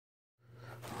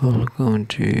Welcome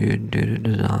to Interior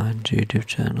Design YouTube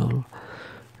channel.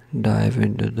 Dive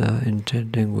into the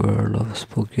enchanting world of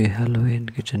spooky Halloween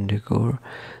kitchen decor,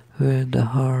 where the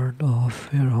heart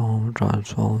of your home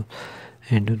transforms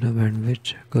into the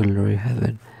sandwich culinary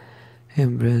heaven.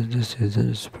 Embrace the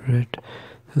season spirit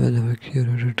with our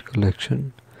curated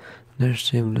collection that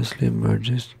seamlessly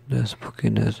merges the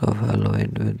spookiness of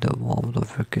Halloween with the warmth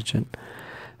of your kitchen.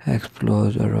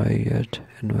 Explores array yet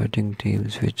inviting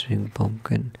themes featuring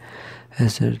pumpkin,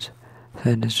 assets,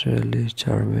 sinisterly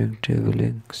charming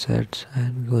traveling sets,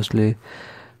 and ghostly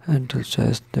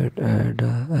enthusiasts that add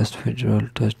a spiritual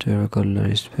touch to your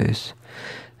culinary space.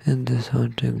 In this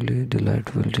hauntingly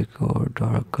delightful decor,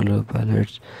 dark color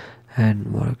palettes and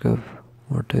markup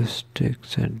motifs take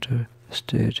center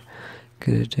stage,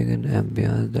 creating an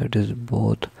ambience that is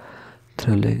both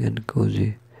thrilling and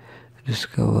cozy.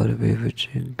 Discover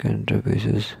bewitching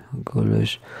canterburies,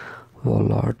 ghoulish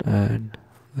wall art, and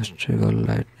mystical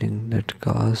lightning that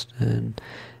cast an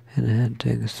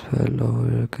enchanting spell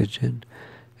over your kitchen.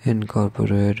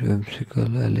 Incorporate whimsical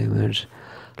elements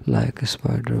like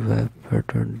spider web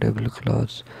patterned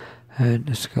tablecloths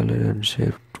and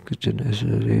skeleton-shaped kitchen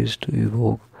accessories to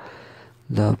evoke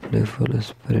the playful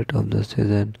spirit of the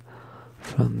season,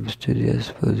 from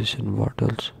mysterious position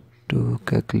bottles to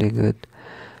cackling with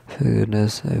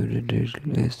figurines. Every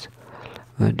is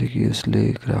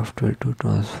meticulously crafted to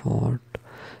transform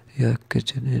your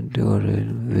kitchen into a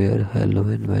realm where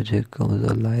Halloween magic comes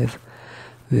alive,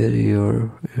 where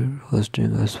you're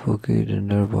hosting a spooky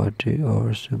dinner party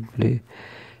or simply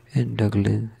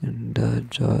indulging in the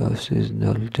joy of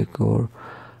seasonal decor.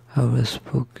 Our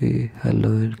spooky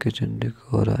Halloween kitchen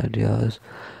decor ideas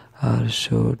are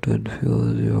sure to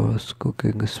infuse your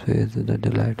cooking space with a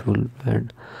delightful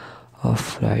blend of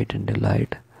fright and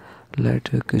delight.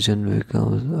 Let your kitchen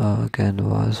become a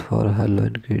canvas for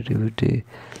Halloween creativity,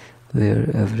 where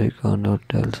every corner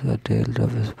tells a tale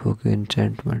of a spooky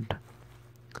enchantment.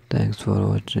 Thanks for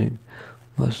watching.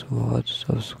 Must watch,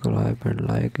 subscribe, and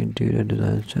like Interior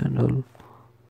Design channel.